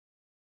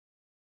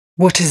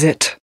What is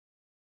it?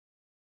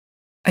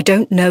 I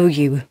don't know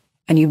you,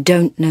 and you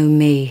don't know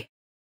me.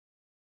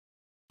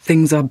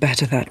 Things are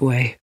better that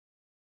way.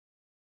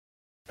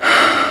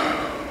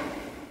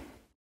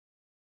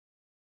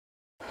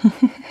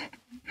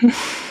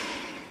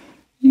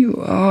 You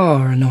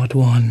are an odd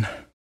one.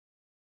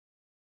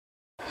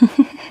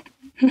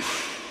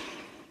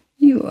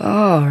 You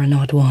are an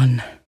odd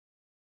one.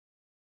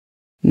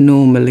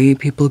 Normally,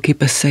 people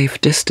keep a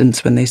safe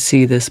distance when they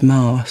see this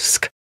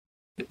mask.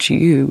 But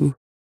you...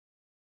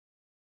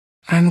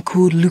 I'm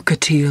called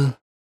Lucatiel.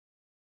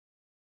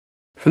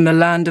 From the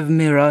land of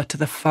Mirrah to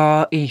the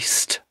far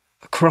east,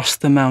 across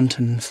the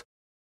mountains.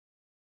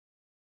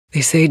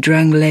 They say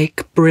Drang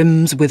Lake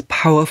brims with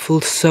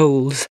powerful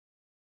souls.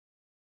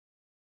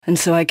 And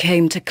so I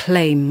came to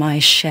claim my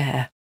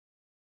share.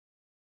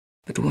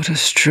 But what a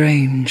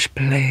strange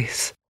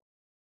place.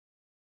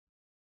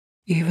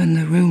 Even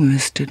the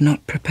rumors did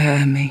not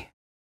prepare me.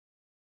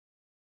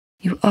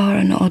 You are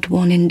an odd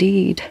one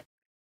indeed.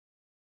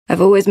 I've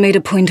always made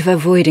a point of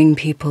avoiding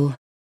people.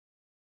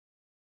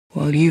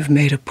 While you've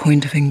made a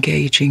point of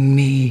engaging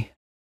me.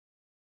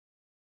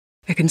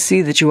 I can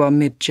see that you are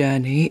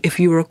mid-journey. If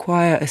you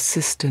require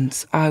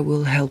assistance, I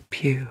will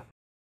help you.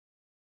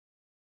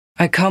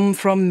 I come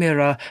from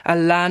Mirrah, a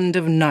land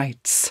of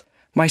knights.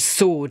 My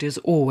sword is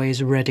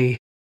always ready.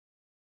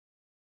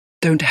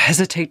 Don't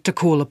hesitate to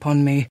call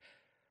upon me.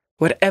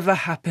 Whatever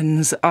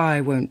happens,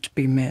 I won't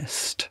be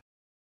missed.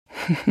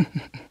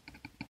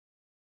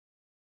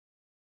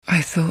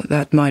 I thought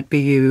that might be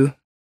you.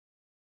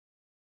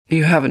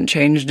 You haven't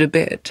changed a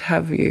bit,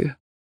 have you?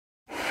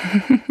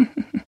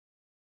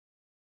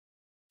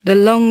 The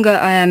longer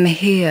I am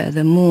here,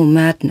 the more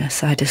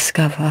madness I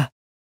discover.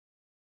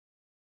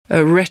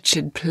 A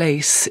wretched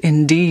place,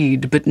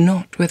 indeed, but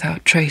not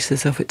without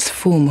traces of its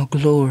former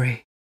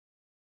glory.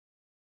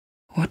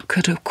 What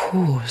could have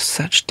caused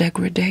such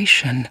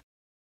degradation?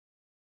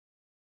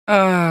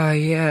 Ah,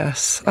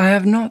 yes, I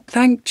have not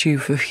thanked you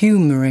for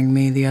humouring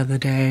me the other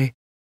day.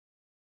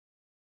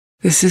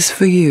 This is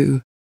for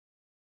you.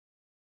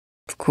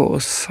 Of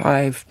course,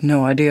 I've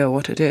no idea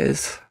what it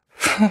is.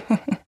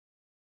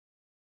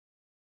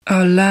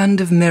 Our land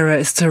of Mirrah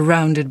is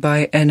surrounded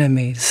by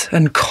enemies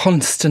and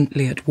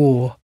constantly at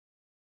war.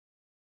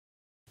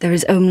 There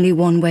is only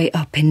one way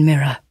up in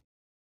Mirrah.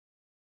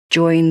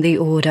 Join the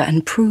Order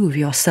and prove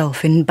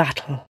yourself in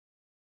battle.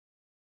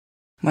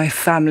 My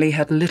family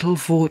had little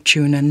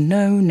fortune and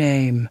no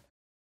name.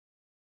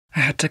 I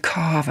had to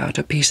carve out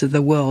a piece of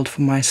the world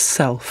for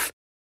myself.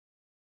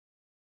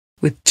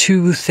 With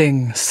two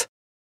things.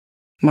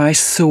 My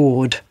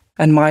sword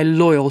and my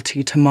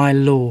loyalty to my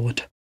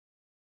lord.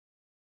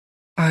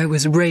 I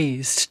was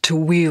raised to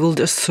wield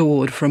a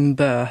sword from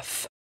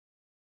birth.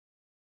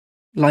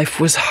 Life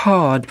was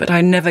hard, but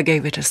I never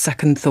gave it a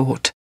second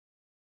thought.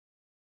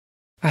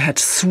 I had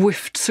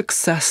swift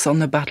success on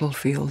the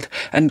battlefield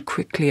and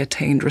quickly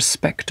attained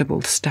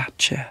respectable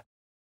stature.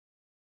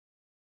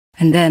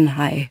 And then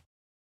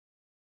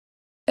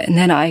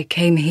I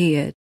came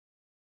here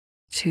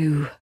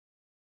to...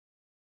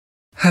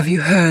 Have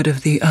you heard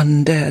of the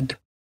undead?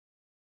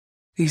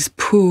 These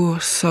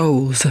poor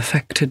souls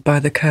affected by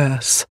the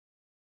curse.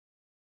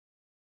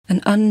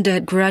 An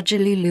undead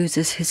gradually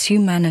loses his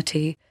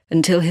humanity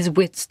until his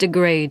wits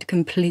degrade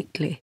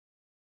completely.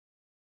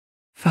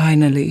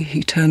 Finally,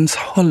 he turns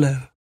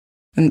hollow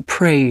and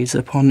preys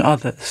upon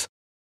others.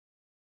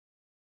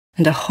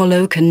 And a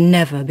hollow can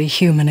never be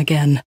human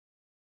again.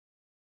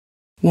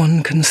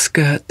 One can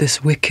skirt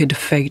this wicked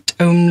fate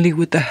only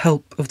with the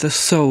help of the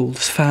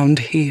souls found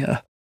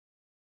here.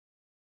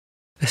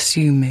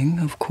 Assuming,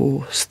 of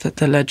course, that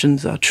the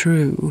legends are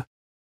true,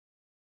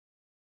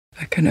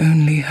 I can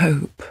only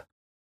hope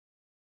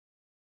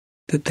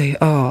that they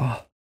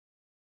are.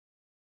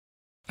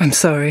 I'm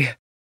sorry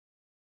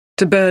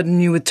to burden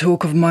you with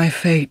talk of my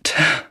fate.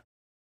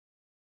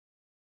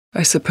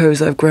 I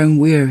suppose I've grown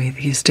weary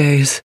these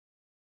days.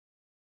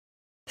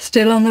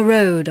 Still on the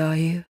road, are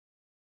you?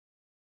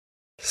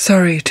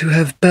 Sorry to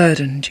have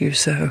burdened you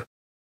so.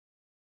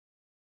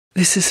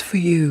 This is for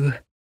you,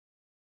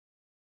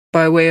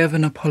 by way of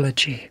an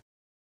apology.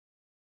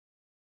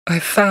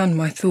 I've found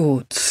my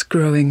thoughts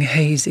growing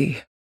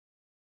hazy.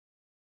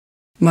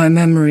 My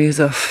memories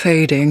are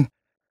fading,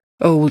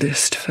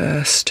 oldest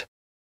first.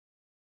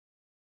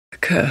 The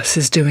curse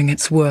is doing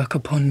its work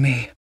upon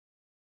me.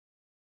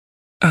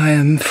 I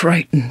am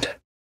frightened.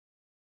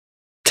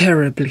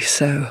 Terribly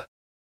so.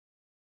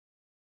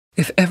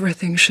 If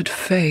everything should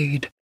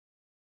fade,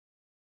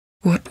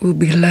 what will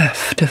be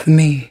left of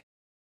me?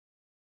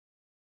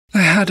 I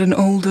had an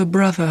older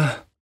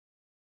brother.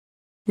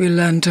 We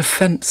learned to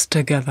fence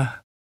together.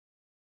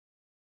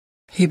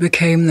 He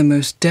became the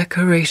most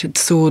decorated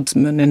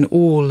swordsman in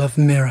all of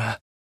Mirrah.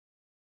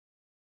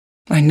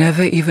 I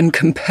never even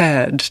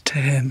compared to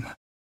him.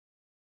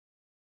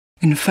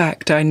 In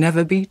fact, I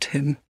never beat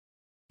him,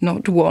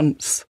 not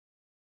once.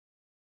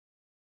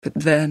 But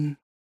then,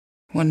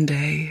 one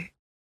day,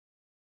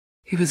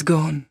 he was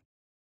gone,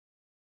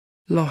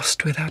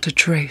 lost without a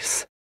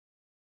trace.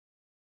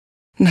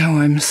 Now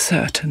I'm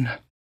certain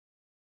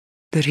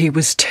that he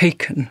was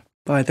taken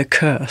by the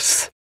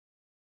curse.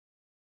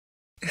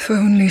 If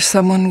only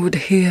someone would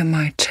hear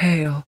my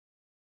tale.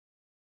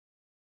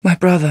 My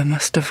brother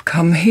must have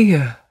come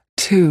here,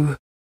 too.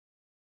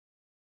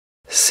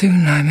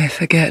 Soon I may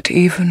forget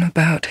even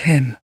about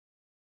him.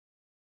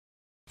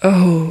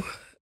 Oh,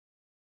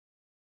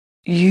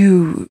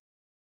 you...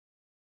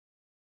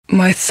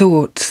 My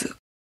thoughts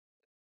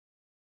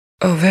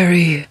are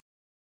very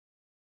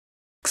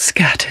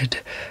scattered.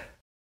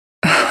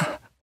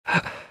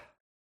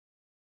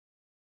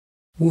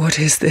 What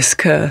is this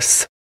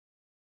curse?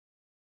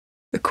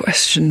 The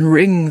question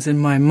rings in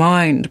my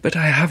mind, but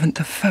I haven't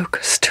the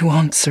focus to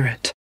answer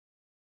it.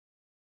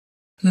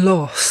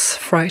 Loss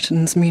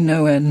frightens me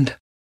no end.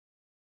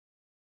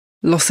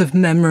 Loss of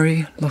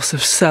memory, loss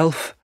of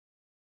self.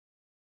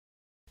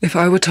 If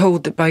I were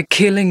told that by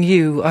killing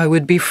you I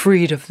would be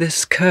freed of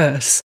this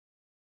curse,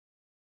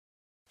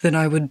 then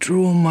I would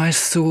draw my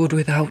sword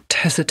without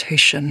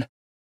hesitation.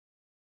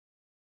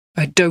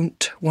 I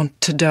don't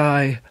want to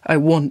die. I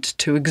want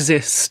to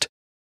exist.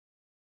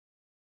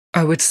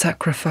 I would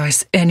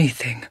sacrifice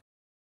anything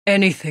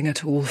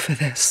at all for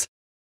this.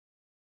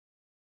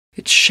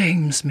 It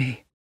shames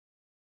me,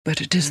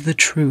 but it is the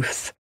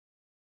truth.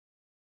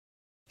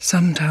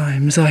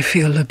 Sometimes I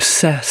feel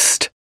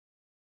obsessed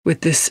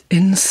with this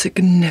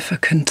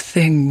insignificant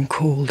thing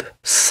called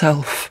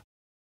self.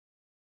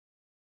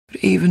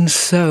 But even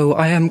so,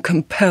 I am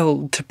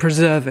compelled to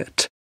preserve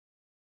it.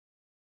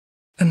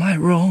 Am I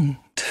wrong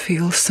to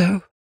feel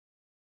so?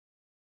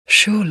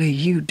 Surely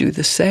you do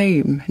the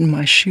same in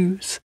my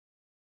shoes.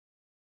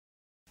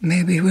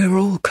 Maybe we're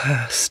all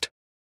cursed.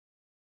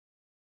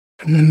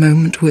 From the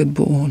moment we're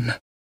born.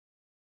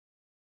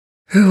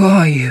 Who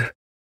are you?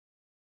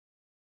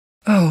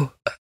 Oh,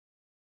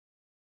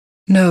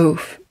 no,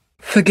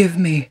 forgive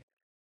me.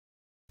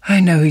 I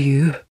know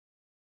you.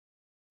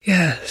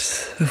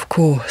 Yes, of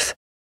course.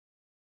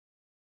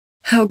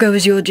 How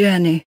goes your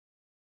journey?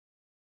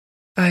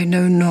 I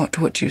know not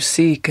what you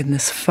seek in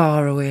this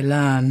faraway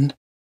land,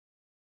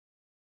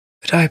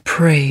 but I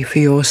pray for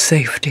your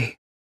safety.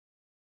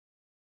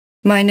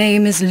 My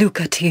name is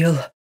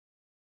Lucatiel.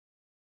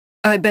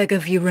 I beg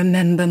of you,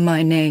 remember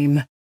my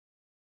name.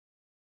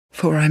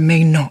 For I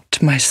may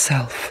not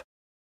myself.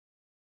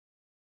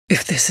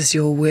 If this is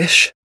your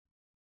wish,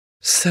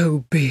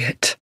 so be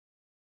it.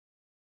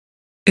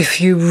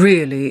 If you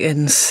really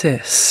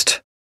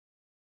insist.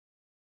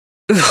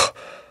 Ugh,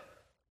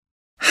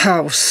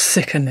 how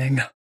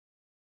sickening.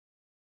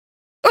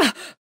 Ugh.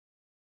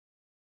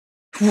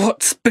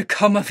 What's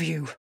become of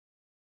you?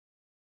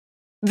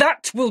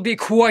 That will be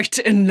quite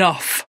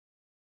enough.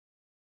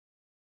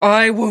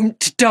 I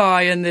won't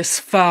die in this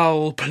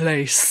foul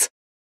place.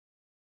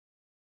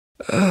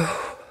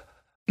 Oh,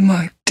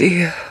 my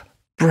dear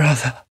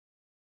brother.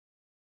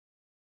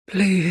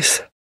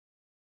 Please,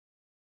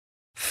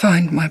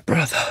 find my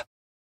brother.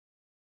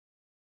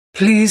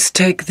 Please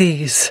take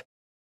these.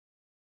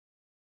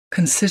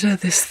 Consider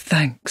this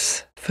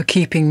thanks for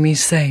keeping me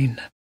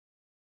sane.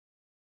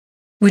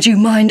 Would you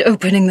mind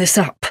opening this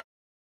up?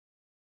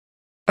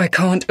 I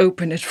can't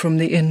open it from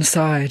the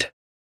inside.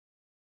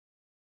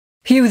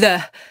 You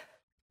there?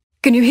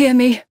 Can you hear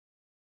me?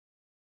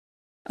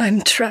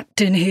 I'm trapped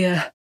in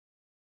here.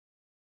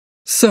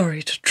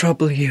 Sorry to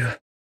trouble you.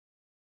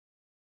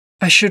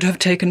 I should have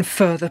taken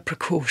further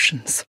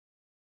precautions.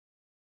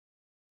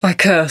 I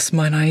curse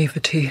my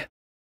naivety.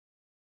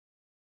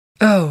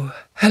 Oh,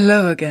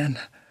 hello again.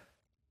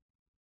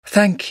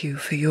 Thank you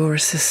for your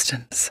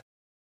assistance.